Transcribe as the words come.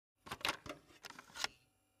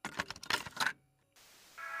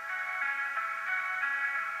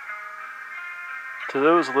To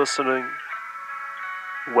those listening,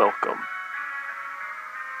 welcome.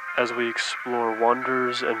 As we explore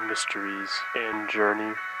wonders and mysteries and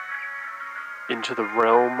journey into the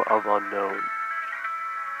realm of unknown.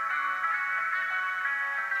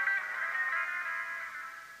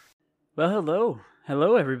 Well,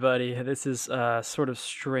 hello everybody. This is sort of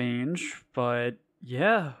strange, but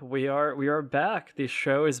yeah, we are back. The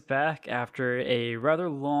show is back after a rather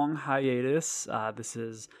long hiatus. This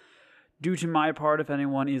is due to my part if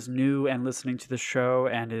anyone is new and listening to the show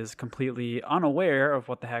and is completely unaware of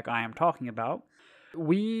what the heck I am talking about.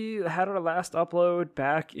 We had our last upload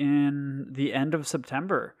back in the end of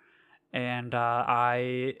September, and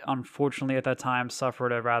I unfortunately at that time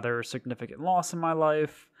suffered a rather significant loss in my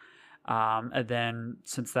life. And then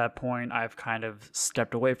since that point, I've kind of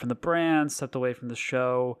stepped away from the brand, stepped away from the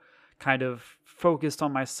show, kind of focused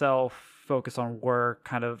on myself, focused on work,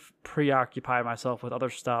 kind of preoccupied myself with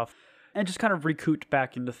other stuff, and just kind of recouped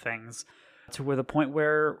back into things to where the point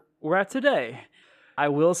where we're at today. I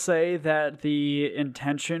will say that the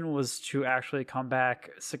intention was to actually come back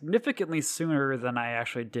significantly sooner than I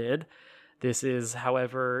actually did. This is,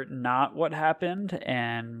 however, not what happened,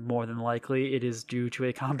 and more than likely it is due to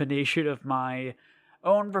a combination of my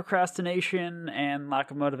own procrastination and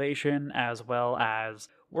lack of motivation, as well as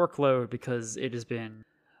workload, because it has been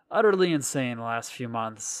utterly insane the last few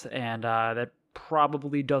months, and that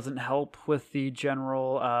probably doesn't help with the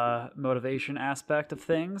general motivation aspect of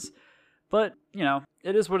things. But, you know,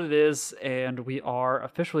 it is what it is, and we are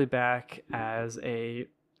officially back as a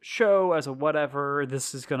show, as a whatever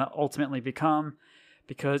this is going to ultimately become,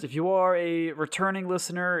 because if you are a returning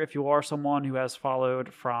listener, if you are someone who has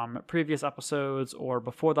followed from previous episodes or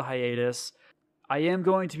before the hiatus, I am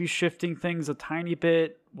going to be shifting things a tiny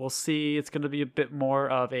bit. We'll see. It's going to be a bit more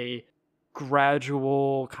of a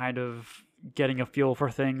gradual kind of getting a feel for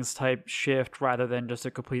things type shift rather than just a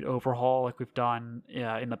complete overhaul like we've done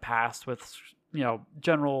in the past with, you know,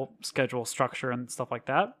 general schedule structure and stuff like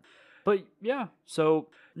that. But yeah, so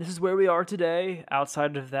this is where we are today.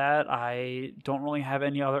 Outside of that, I don't really have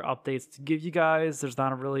any other updates to give you guys. There's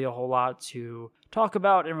not really a whole lot to talk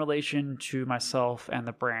about in relation to myself and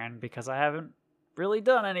the brand, because I haven't really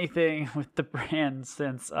done anything with the brand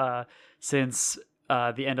since the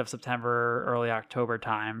end of September, early October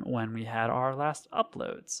time when we had our last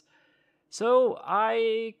uploads. So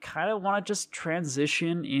I kind of want to just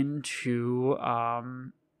transition into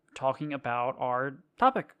talking about our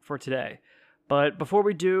topic for today. But before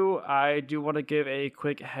we do, I do want to give a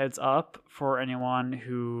quick heads up for anyone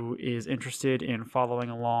who is interested in following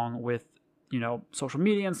along with, you know, social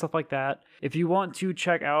media and stuff like that. If you want to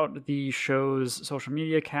check out the show's social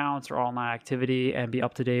media accounts or online activity and be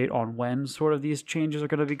up to date on when sort of these changes are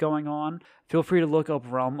going to be going on, feel free to look up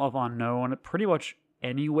Realm of Unknown pretty much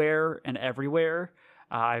anywhere and everywhere.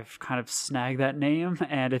 I've kind of snagged that name,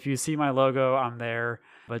 and if you see my logo, I'm there.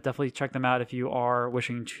 But definitely check them out if you are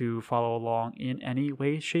wishing to follow along in any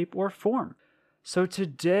way, shape, or form. So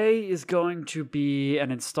today is going to be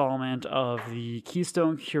an installment of the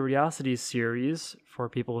Keystone Curiosities series. For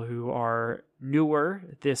people who are newer,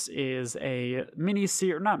 this is a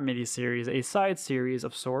a side series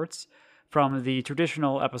of sorts from the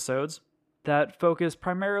traditional episodes that focus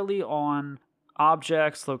primarily on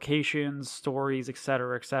objects, locations, stories,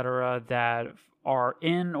 etc., that are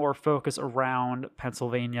in or focus around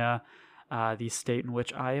Pennsylvania, the state in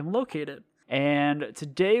which I am located. And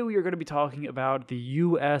today we are going to be talking about the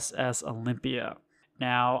USS Olympia.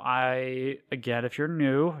 Now, again, if you're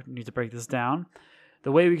new, need to break this down.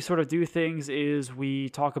 The way we sort of do things is we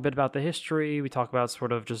talk a bit about the history, we talk about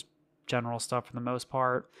sort of just general stuff for the most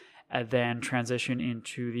part, and then transition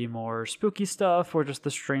into the more spooky stuff or just the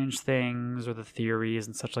strange things or the theories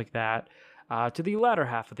and such like that to the latter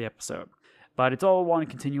half of the episode. But it's all one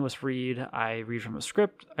continuous read. I read from a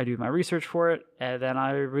script, I do my research for it, and then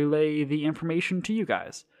I relay the information to you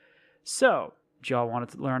guys. So, do y'all want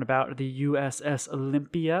to learn about the USS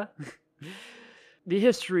Olympia? The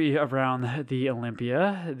history around the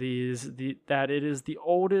Olympia that it is the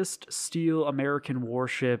oldest steel American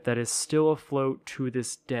warship that is still afloat to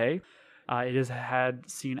this day. It has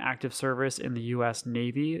had seen active service in the U.S.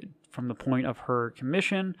 Navy from the point of her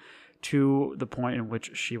commission to the point in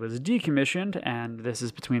which she was decommissioned, and this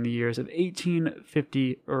is between the years of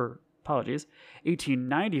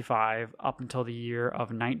 1895 up until the year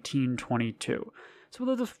of 1922. So it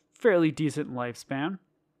was a fairly decent lifespan.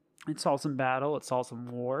 It saw some battle, it saw some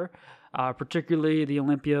war. Particularly, the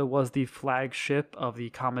Olympia was the flagship of the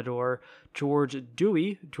Commodore George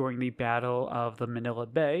Dewey during the Battle of the Manila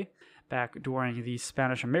Bay, back during the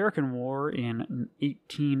Spanish-American War in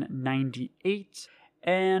 1898.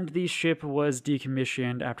 And the ship was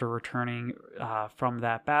decommissioned after returning from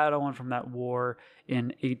that battle and from that war in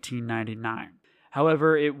 1899.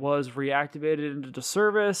 However, it was reactivated into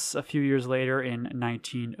service a few years later in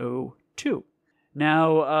 1902.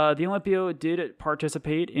 Now, the Olympia did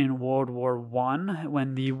participate in World War I.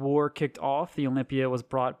 When the war kicked off, the Olympia was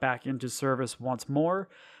brought back into service once more.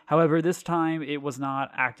 However, this time it was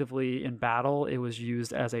not actively in battle. It was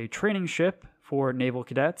used as a training ship for naval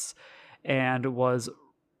cadets and was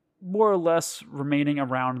more or less remaining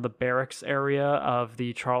around the barracks area of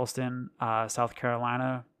the Charleston, South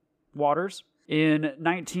Carolina waters. In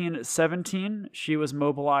 1917, she was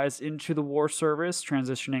mobilized into the war service,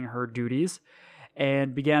 transitioning her duties,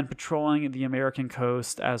 and began patrolling the American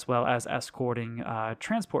coast as well as escorting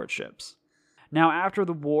transport ships. Now, after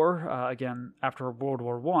the war, again, after World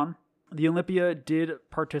War I, the Olympia did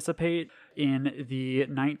participate in the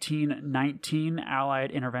 1919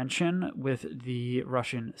 Allied intervention with the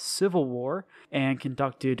Russian Civil War and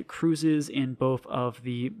conducted cruises in both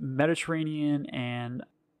the Mediterranean and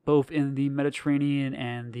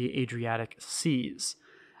the Adriatic Seas.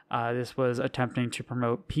 This was attempting to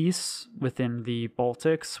promote peace within the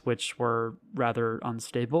Baltics, which were rather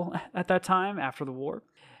unstable at that time after the war.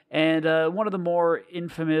 And one of the more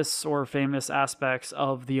infamous or famous aspects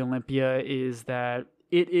of the Olympia is that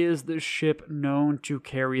it is the ship known to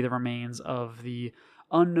carry the remains of the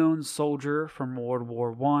unknown soldier from World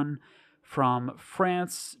War I from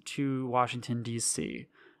France to Washington, D.C.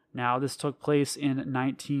 Now, this took place in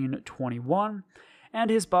 1921, and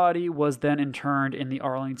his body was then interred in the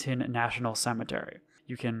Arlington National Cemetery.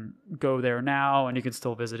 You can go there now, and you can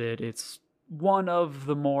still visit it. It's one of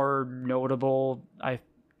the more notable, I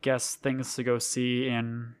guess, things to go see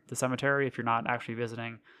in the cemetery if you're not actually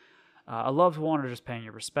visiting a loved one or just paying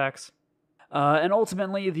your respects. And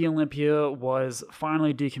ultimately, the Olympia was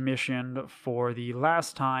finally decommissioned for the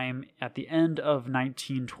last time at the end of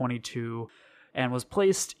 1922 and was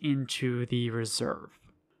placed into the reserve.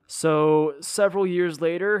 So, several years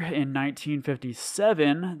later, in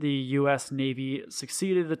 1957, the U.S. Navy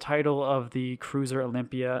succeeded the title of the Cruiser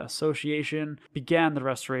Olympia Association, began the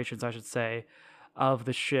restorations, I should say, of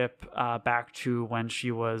the ship back to when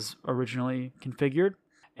she was originally configured.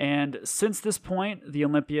 And since this point, the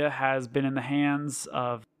Olympia has been in the hands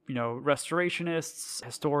of, restorationists,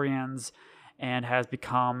 historians, and has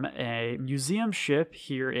become a museum ship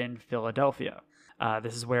here in Philadelphia.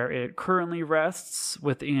 This is where it currently rests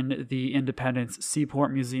within the Independence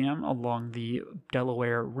Seaport Museum along the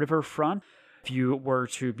Delaware riverfront. If you were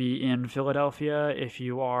to be in Philadelphia, if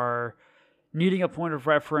you are needing a point of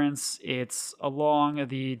reference, it's along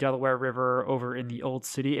the Delaware River over in the Old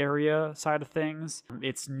City area side of things.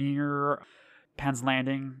 It's near Penn's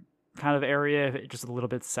Landing kind of area, just a little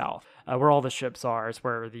bit south, where all the ships are. It's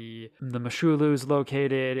where the Moshulu is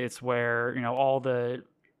located. It's where, all the,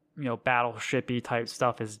 battleshipy type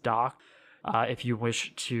stuff is docked if you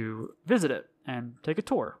wish to visit it and take a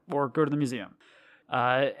tour or go to the museum.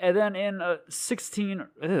 And then in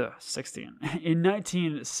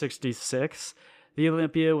 1966, the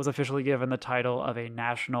Olympia was officially given the title of a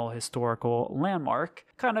National Historical Landmark,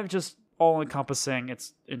 kind of just all-encompassing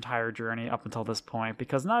its entire journey up until this point,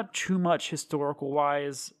 because not too much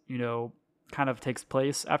historical-wise, kind of takes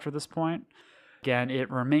place after this point. Again,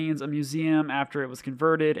 it remains a museum after it was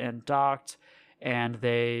converted and docked, and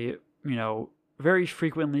they, very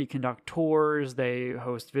frequently conduct tours, they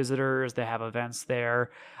host visitors, they have events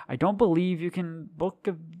there. I don't believe you can book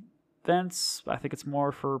events. I think it's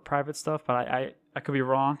more for private stuff, but I could be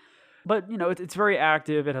wrong. But, it's very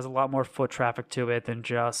active. It has a lot more foot traffic to it than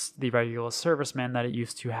just the regular servicemen that it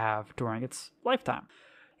used to have during its lifetime.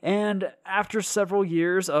 And after several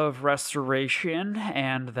years of restoration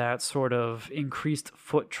and that sort of increased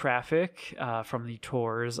foot traffic from the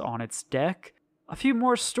tours on its deck, a few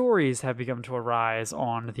more stories have begun to arise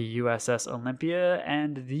on the USS Olympia,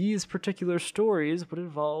 and these particular stories would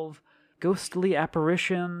involve ghostly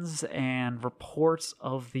apparitions and reports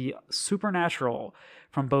of the supernatural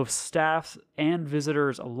from both staff and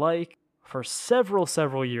visitors alike for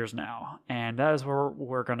several years now, and that is what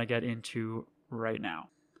we're going to get into right now.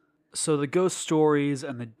 So the ghost stories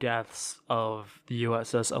and the deaths of the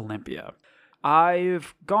USS Olympia.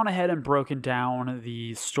 I've gone ahead and broken down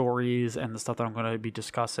the stories and the stuff that I'm going to be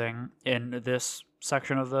discussing in this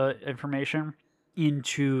section of the information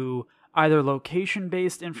into either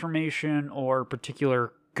location-based information or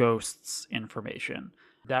particular ghosts information.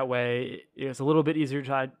 That way, it's a little bit easier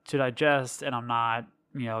to digest, and I'm not,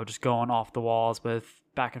 just going off the walls with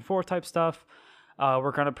back and forth type stuff.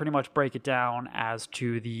 We're going to pretty much break it down as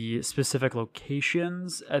to the specific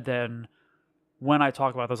locations and then when I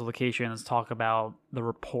talk about those locations, talk about the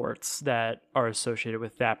reports that are associated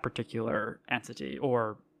with that particular entity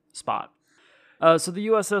or spot. So the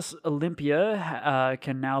USS Olympia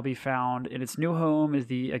can now be found in its new home is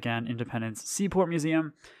the, again, Independence Seaport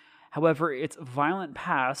Museum. However, its violent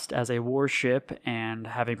past as a warship and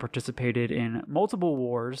having participated in multiple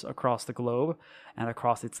wars across the globe and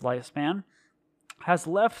across its lifespan has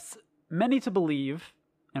left many to believe,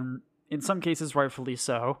 and in some cases rightfully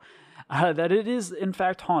so, that it is in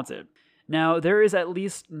fact haunted. Now, there is at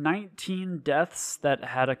least 19 deaths that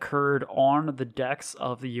had occurred on the decks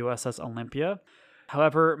of the USS Olympia.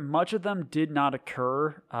 However, much of them did not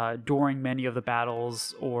occur during many of the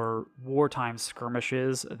battles or wartime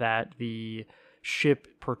skirmishes that the ship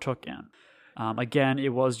partook in. Again,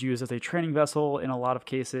 it was used as a training vessel in a lot of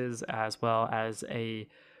cases, as well as a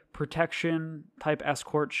protection type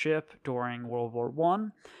escort ship during World War I.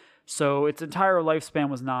 So its entire lifespan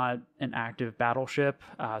was not an active battleship,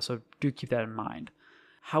 so do keep that in mind.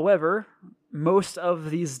 However, most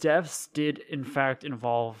of these deaths did in fact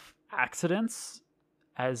involve accidents,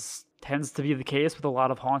 as tends to be the case with a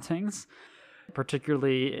lot of hauntings,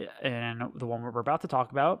 particularly in the one we're about to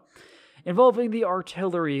talk about, involving the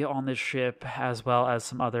artillery on this ship, as well as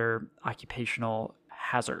some other occupational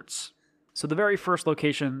hazards. So the very first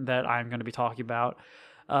location that I'm going to be talking about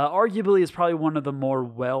arguably is probably one of the more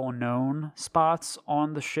well-known spots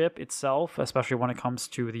on the ship itself, especially when it comes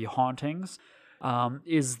to the hauntings,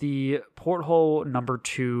 is the porthole number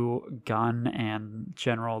 2 gun and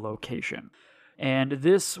general location. And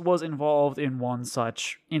this was involved in one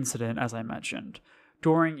such incident, as I mentioned.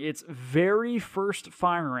 During its very first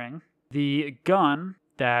firing, the gun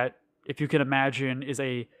that, if you can imagine, is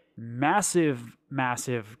a massive,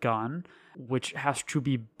 massive gun, which has to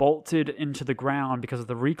be bolted into the ground because of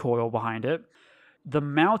the recoil behind it. The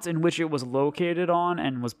mount in which it was located on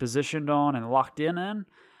and was positioned on and locked in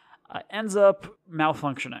ends up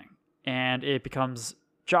malfunctioning, and it becomes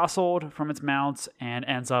jostled from its mount and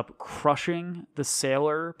ends up crushing the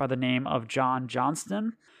sailor by the name of John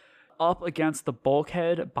Johnston up against the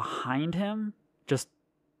bulkhead behind him, just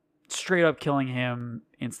straight up killing him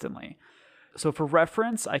instantly. So for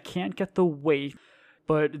reference, I can't get the weight,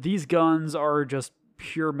 but these guns are just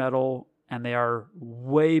pure metal, and they are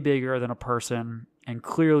way bigger than a person, and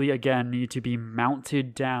clearly, again, need to be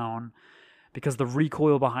mounted down because the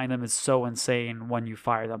recoil behind them is so insane when you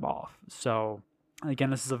fire them off. So, again,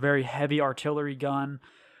 this is a very heavy artillery gun.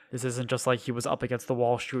 This isn't just like he was up against the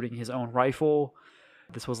wall shooting his own rifle.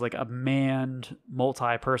 This was like a manned,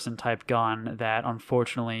 multi-person type gun that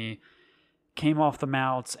unfortunately came off the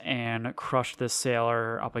mount and crushed this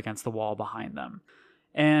sailor up against the wall behind them.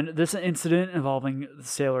 And this incident involving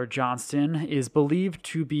Sailor Johnston is believed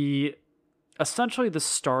to be essentially the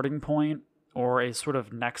starting point or a sort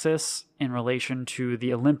of nexus in relation to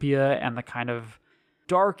the Olympia and the kind of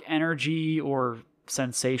dark energy or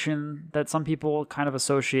sensation that some people kind of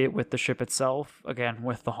associate with the ship itself, again,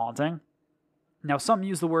 with the haunting. Now, some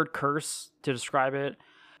use the word curse to describe it.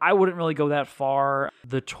 I wouldn't really go that far.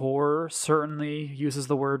 The Tor certainly uses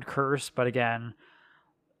the word curse, but again,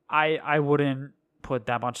 I wouldn't put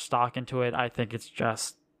that much stock into it. I think it's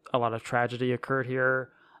just a lot of tragedy occurred here,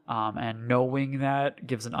 and knowing that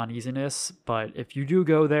gives an uneasiness. But if you do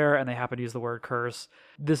go there and they happen to use the word curse,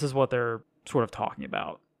 this is what they're sort of talking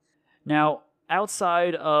about. Now,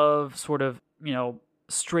 outside of sort of,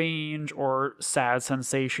 strange or sad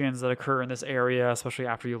sensations that occur in this area, especially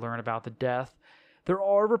after you learn about the death, there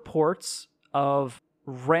are reports of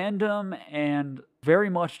random and very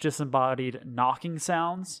much disembodied knocking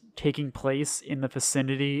sounds taking place in the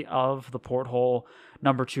vicinity of the porthole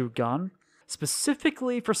number 2 gun.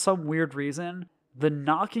 Specifically, for some weird reason, the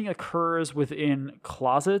knocking occurs within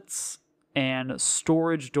closets and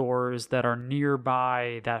storage doors that are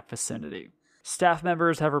nearby that vicinity. Staff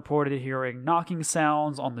members have reported hearing knocking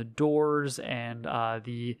sounds on the doors, and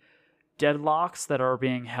the deadlocks that are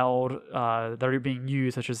being held, that are being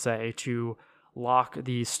used, I should say, to lock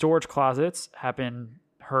the storage closets have been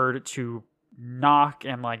heard to knock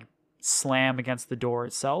and slam against the door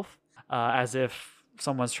itself, as if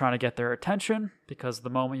someone's trying to get their attention, because the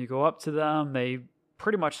moment you go up to them, they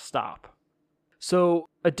pretty much stop. So,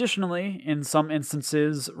 additionally, in some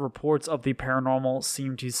instances, reports of the paranormal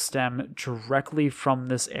seem to stem directly from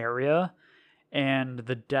this area and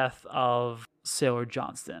the death of Sailor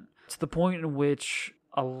Johnston, to the point in which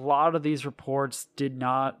a lot of these reports did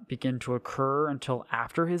not begin to occur until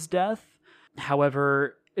after his death.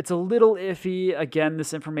 However, it's a little iffy. Again,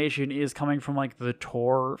 this information is coming from the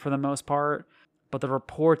Tor for the most part, but the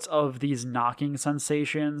reports of these knocking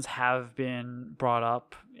sensations have been brought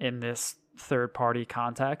up in this third-party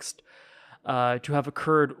context. to have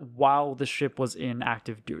occurred while the ship was in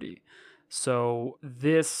active duty. So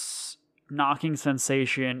this knocking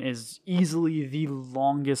sensation is easily the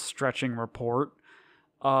longest stretching report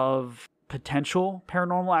of potential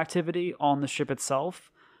paranormal activity on the ship itself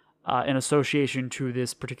in association to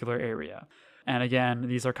this particular area. And again,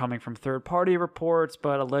 these are coming from third-party reports,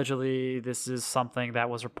 but allegedly this is something that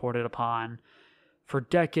was reported upon for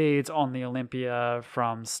decades on the Olympia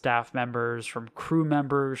from staff members, from crew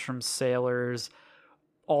members, from sailors.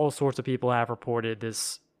 All sorts of people have reported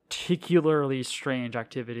this particularly strange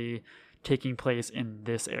activity taking place in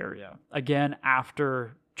this area. Again,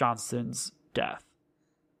 after Johnston's death.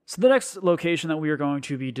 So the next location that we are going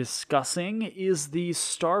to be discussing is the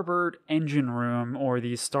starboard engine room, or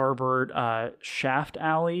the starboard shaft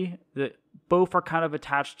alley. Both are kind of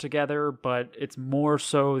attached together, but it's more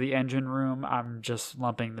so the engine room. I'm just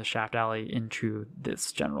lumping the shaft alley into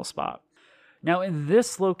this general spot. Now, in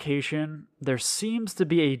this location, there seems to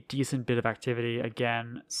be a decent bit of activity.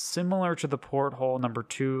 Again, similar to the porthole number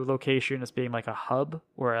 2 location as being like a hub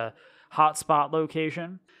or a hotspot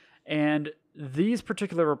location. And these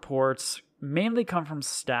particular reports mainly come from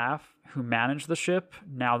staff who manage the ship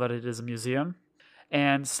now that it is a museum.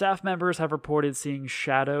 And staff members have reported seeing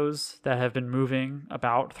shadows that have been moving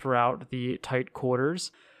about throughout the tight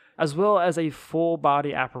quarters, as well as a full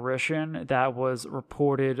body apparition that was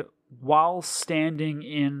reported while standing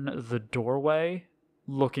in the doorway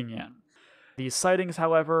looking in. These sightings,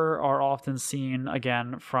 however, are often seen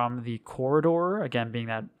again from the corridor, again being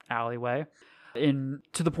that alleyway,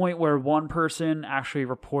 to the point where one person actually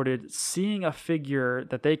reported seeing a figure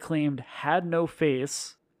that they claimed had no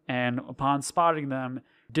face, and upon spotting them,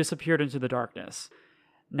 disappeared into the darkness.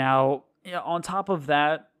 Now, on top of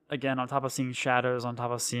that, again, on top of seeing shadows, on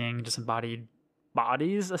top of seeing disembodied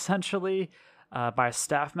bodies, essentially, by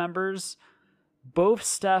staff members, both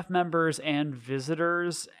staff members and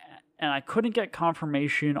visitors, and I couldn't get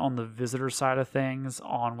confirmation on the visitor side of things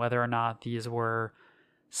on whether or not these were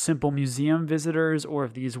simple museum visitors or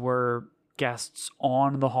if these were guests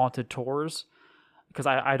on the haunted tours, because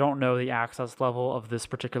I don't know the access level of this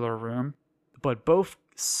particular room. But both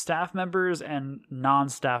staff members and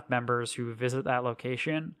non-staff members who visit that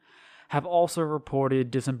location have also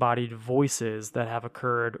reported disembodied voices that have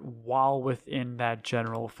occurred while within that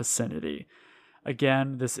general vicinity.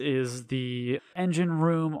 Again, this is the engine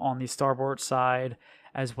room on the starboard side,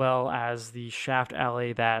 as well as the shaft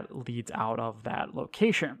alley that leads out of that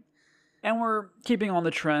location. And we're keeping on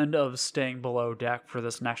the trend of staying below deck for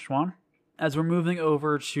this next one, as we're moving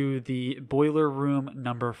over to the boiler room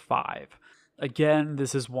number 5. Again,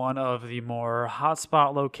 this is one of the more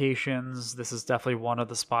hotspot locations. This is definitely one of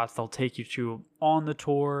the spots they'll take you to on the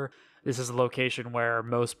tour. This is a location where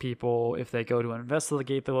most people, if they go to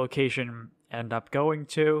investigate the location, end up going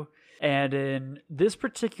to. And in this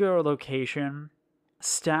particular location,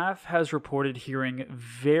 staff has reported hearing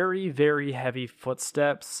very, very heavy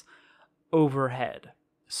footsteps overhead.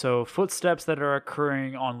 So footsteps that are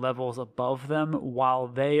occurring on levels above them while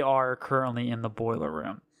they are currently in the boiler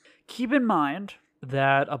room. Keep in mind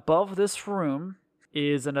that above this room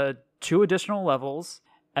is 2 additional levels,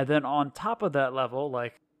 and then on top of that level,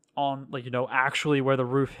 actually where the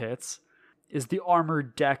roof hits, is the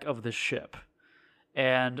armored deck of the ship.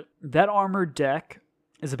 And that armored deck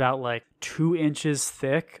is about 2 inches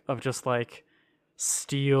thick of just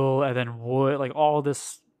steel and then wood, all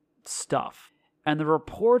this stuff. And the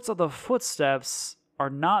reports of the footsteps are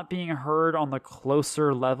not being heard on the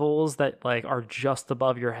closer levels that are just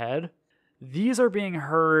above your head. These are being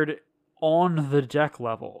heard on the deck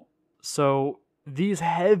level. So these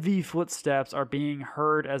heavy footsteps are being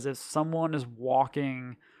heard as if someone is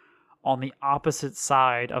walking on the opposite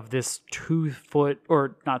side of this 2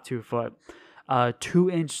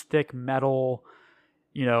 inch thick metal,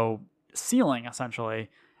 ceiling, essentially.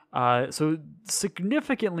 So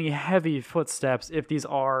significantly heavy footsteps, if these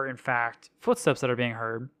are in fact footsteps that are being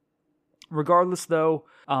heard. Regardless, though,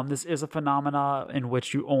 this is a phenomena in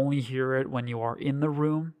which you only hear it when you are in the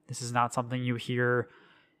room. This is not something you hear,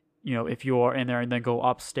 if you are in there and then go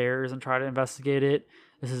upstairs and try to investigate it.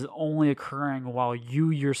 This is only occurring while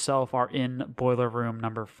you yourself are in boiler room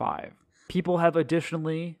number 5. People have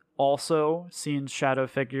additionally also seen shadow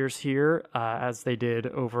figures here, as they did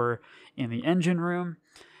over in the engine room.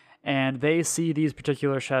 And they see these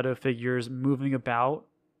particular shadow figures moving about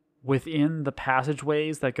within the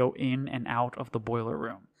passageways that go in and out of the boiler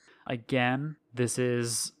room. Again, this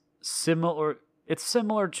is similar. It's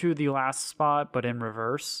similar to the last spot, but in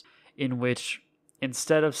reverse, in which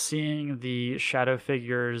instead of seeing the shadow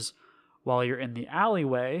figures while you're in the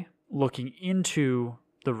alleyway looking into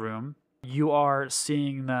the room, you are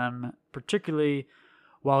seeing them particularly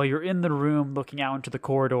while you're in the room looking out into the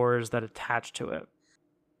corridors that attach to it.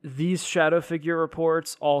 These shadow figure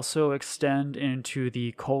reports also extend into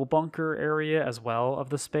the coal bunker area as well of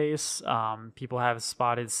the space. People have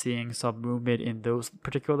spotted seeing some movement in those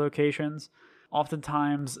particular locations.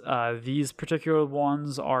 Oftentimes, these particular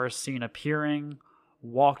ones are seen appearing,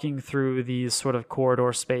 walking through these sort of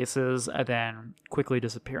corridor spaces, and then quickly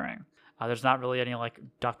disappearing. There's not really any like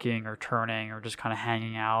ducking or turning or just kind of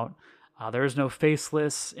hanging out. There is no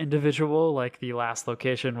faceless individual like the last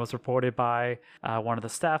location was reported by one of the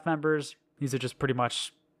staff members. These are just pretty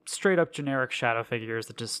much straight up generic shadow figures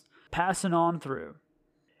that just passing on through.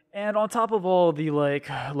 And on top of all the like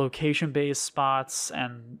location-based spots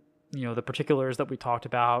and the particulars that we talked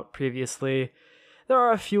about previously, there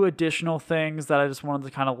are a few additional things that I just wanted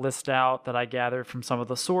to kind of list out that I gathered from some of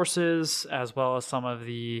the sources, as well as some of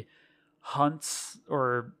the hunts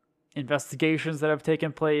or investigations that have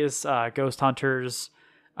taken place. Ghost Hunters,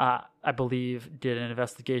 I believe, did an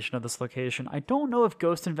investigation of this location. I don't know if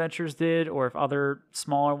Ghost Adventures did or if other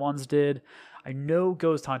smaller ones did. I know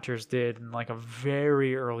Ghost Hunters did in like a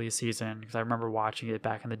very early season because I remember watching it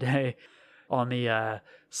back in the day on the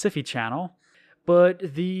Syfy channel.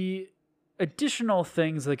 But the additional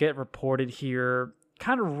things that get reported here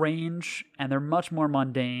kind of range, and they're much more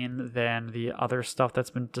mundane than the other stuff that's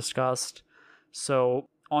been discussed. So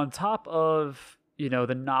on top of,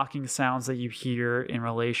 the knocking sounds that you hear in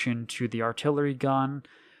relation to the artillery gun,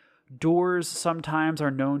 doors sometimes are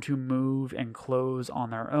known to move and close on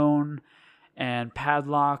their own, and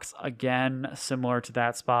padlocks, again, similar to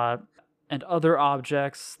that spot, and other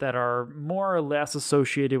objects that are more or less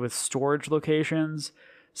associated with storage locations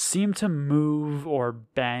seem to move or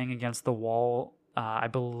bang against the wall. I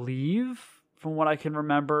believe, from what I can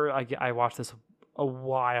remember, I watched this a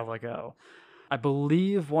while ago. I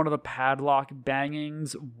believe one of the padlock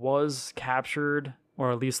bangings was captured,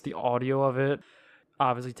 or at least the audio of it,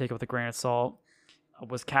 obviously take it with a grain of salt,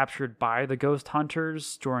 was captured by the Ghost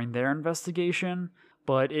Hunters during their investigation,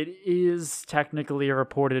 but it is technically a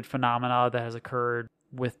reported phenomena that has occurred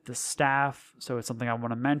with the staff, so it's something I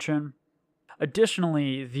want to mention.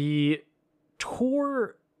 Additionally, the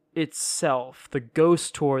tour itself, the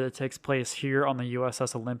ghost tour that takes place here on the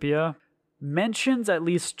USS Olympia, mentions at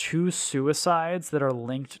least 2 suicides that are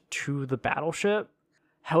linked to the battleship.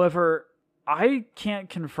 However, I can't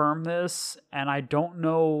confirm this, and I don't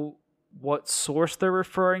know what source they're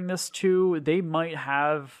referring this to. They might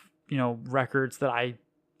have, records that I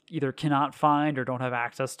either cannot find or don't have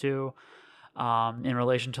access to in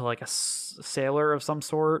relation to like a sailor of some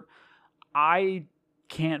sort. I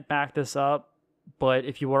can't back this up, but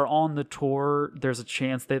if you are on the tour, there's a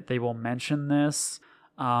chance that they will mention this.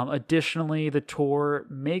 Additionally, the tour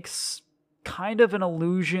makes kind of an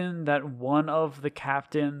illusion that one of the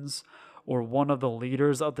captains or one of the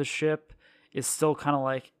leaders of the ship is still kind of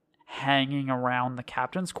like hanging around the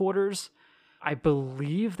captain's quarters. I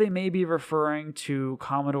believe they may be referring to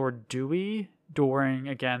Commodore Dewey during,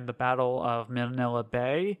 again, the Battle of Manila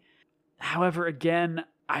Bay. However, again,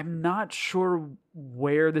 I'm not sure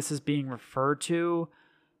where this is being referred to,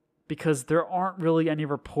 because there aren't really any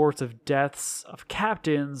reports of deaths of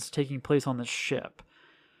captains taking place on the ship.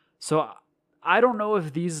 So I don't know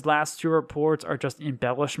if these last 2 reports are just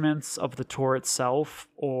embellishments of the tour itself,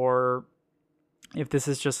 or if this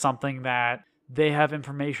is just something that they have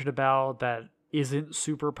information about that isn't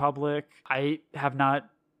super public. I have not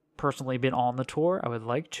personally been on the tour. I would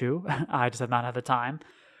like to. I just have not had the time.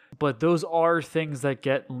 But those are things that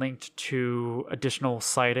get linked to additional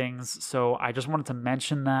sightings, so I just wanted to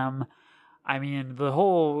mention them. I mean, the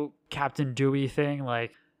whole Captain Dewey thing,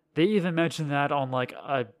 like, they even mentioned that on, like,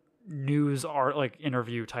 a news art, like,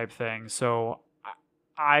 interview type thing, so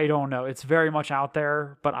I don't know. It's very much out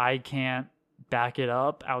there, but I can't back it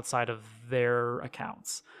up outside of their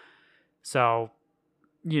accounts. So,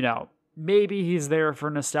 maybe he's there for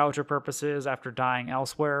nostalgia purposes after dying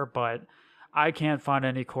elsewhere, but I can't find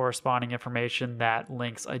any corresponding information that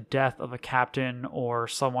links a death of a captain or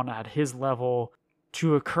someone at his level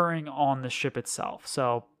to occurring on the ship itself.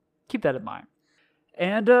 So keep that in mind.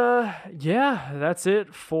 And that's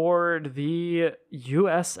it for the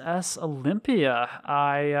USS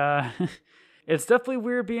Olympia. It's definitely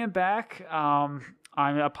weird being back. I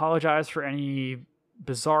apologize for any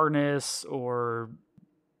bizarreness or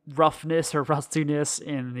roughness or rustiness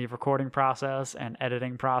in the recording process and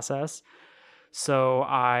editing process. So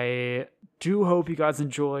I do hope you guys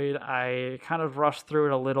enjoyed. I kind of rushed through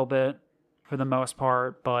it a little bit for the most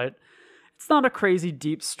part, but it's not a crazy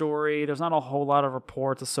deep story. There's not a whole lot of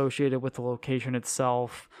reports associated with the location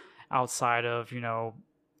itself outside of,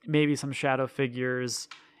 maybe some shadow figures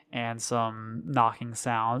and some knocking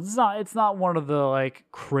sounds. It's not one of the like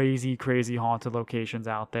crazy haunted locations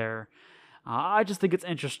out there. I just think it's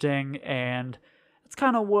interesting, and it's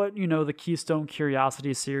kind of what, the Keystone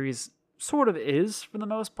Curiosity series sort of is for the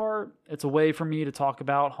most part. It's a way for me to talk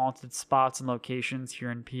about haunted spots and locations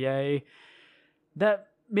here in PA that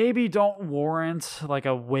maybe don't warrant like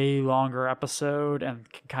a way longer episode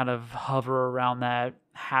and can kind of hover around that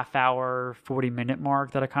half hour, 40-minute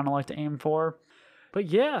mark that I kind of like to aim for. But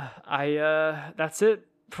yeah, that's it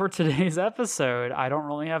for today's episode. I don't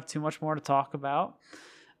really have too much more to talk about.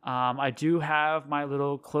 I do have my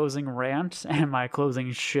little closing rant and my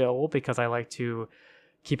closing shill because I like to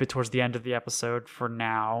keep it towards the end of the episode for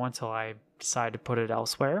now until I decide to put it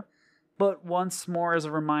elsewhere. But once more as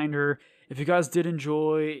a reminder, if you guys did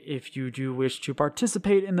enjoy, if you do wish to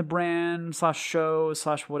participate in the brand / show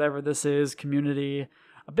 / whatever this is, community,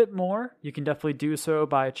 a bit more, you can definitely do so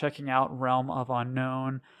by checking out Realm of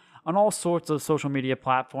Unknown on all sorts of social media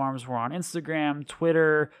platforms. We're on Instagram,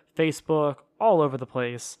 Twitter, Facebook, all over the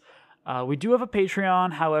place. We do have a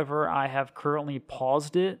Patreon. However, I have currently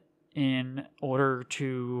paused it in order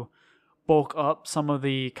to bulk up some of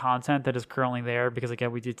the content that is currently there because,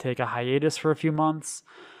 again, we did take a hiatus for a few months.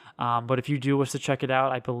 But if you do wish to check it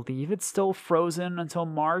out, I believe it's still frozen until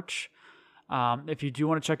March. If you do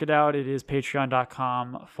want to check it out, it is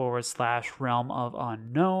patreon.com/Realm of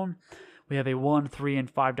Unknown. We have a $1, $3,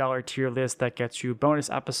 and $5 tier list that gets you bonus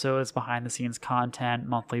episodes, behind-the-scenes content,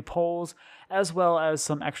 monthly polls, as well as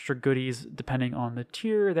some extra goodies depending on the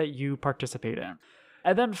tier that you participate in.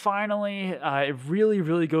 And then finally, it really,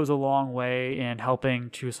 really goes a long way in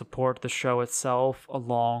helping to support the show itself,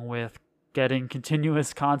 along with getting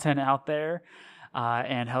continuous content out there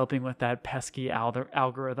and helping with that pesky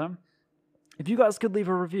algorithm. If you guys could leave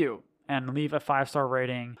a review and leave a 5-star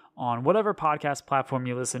rating on whatever podcast platform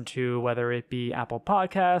you listen to, whether it be Apple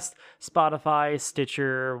Podcasts, Spotify,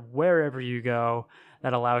 Stitcher, wherever you go,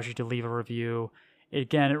 that allows you to leave a review.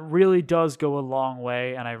 Again, it really does go a long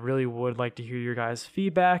way, and I really would like to hear your guys'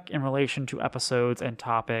 feedback in relation to episodes and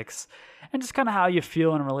topics, and just kind of how you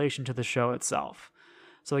feel in relation to the show itself.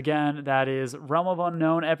 So again, that is Realm of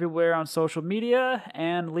Unknown everywhere on social media,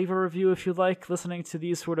 and leave a review if you like listening to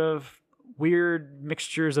these sort of weird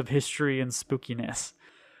mixtures of history and spookiness.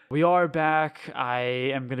 We are back. I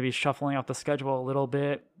am going to be shuffling up the schedule a little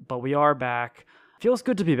bit, but we are back. Feels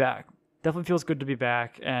good to be back. Definitely feels good to be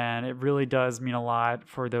back, and it really does mean a lot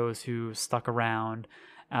for those who stuck around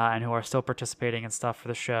and who are still participating and stuff for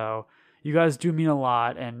the show. You guys do mean a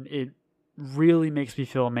lot, and it really makes me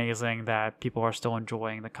feel amazing that people are still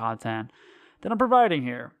enjoying the content that I'm providing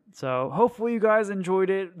here. So hopefully you guys enjoyed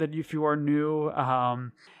it, that if you are new,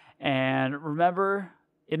 and remember,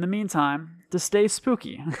 in the meantime, to stay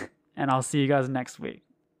spooky, and I'll see you guys next week.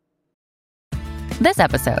 This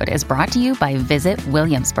episode is brought to you by Visit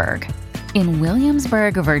Williamsburg. In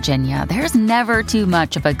Williamsburg, Virginia, there's never too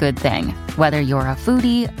much of a good thing. Whether you're a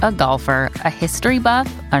foodie, a golfer, a history buff,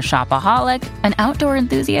 a shopaholic, an outdoor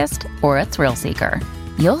enthusiast, or a thrill seeker,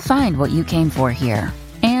 you'll find what you came for here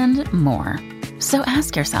and more. So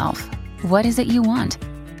ask yourself, what is it you want?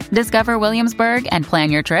 Discover Williamsburg and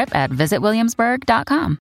plan your trip at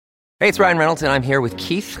visitwilliamsburg.com. Hey, it's Ryan Reynolds, and I'm here with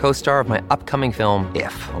Keith, co-star of my upcoming film,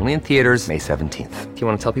 If, only in theaters May 17th. Do you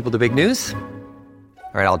want to tell people the big news?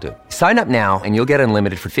 All right, I'll do it. Sign up now and you'll get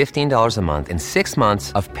unlimited for $15 a month and 6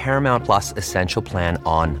 months of Paramount Plus Essential Plan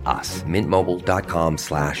on us.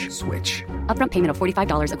 MintMobile.com/switch. Upfront payment of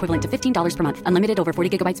 $45 equivalent to $15 per month. Unlimited over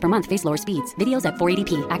 40 gigabytes per month. Face lower speeds. Videos at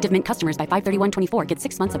 480p. Active Mint customers by 531.24 get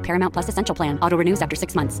 6 months of Paramount Plus Essential Plan. Auto renews after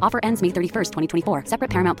 6 months. Offer ends May 31st, 2024. Separate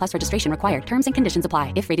Paramount Plus registration required. Terms and conditions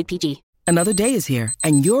apply if rated PG. Another day is here,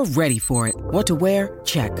 and you're ready for it. What to wear?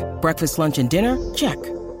 Check. Breakfast, lunch, and dinner? Check.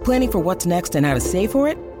 Planning for what's next and how to save for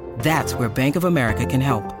it? That's where Bank of America can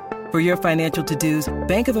help. For your financial to-dos,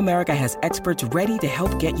 Bank of America has experts ready to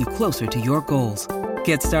help get you closer to your goals.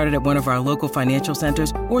 Get started at one of our local financial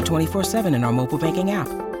centers or 24/7 in our mobile banking app.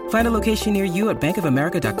 Find a location near you at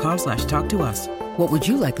bankofamerica.com/talktous. What would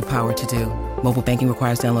you like the power to do? Mobile banking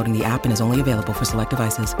requires downloading the app and is only available for select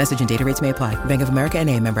devices. Message and data rates may apply. Bank of America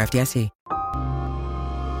NA, member FDIC.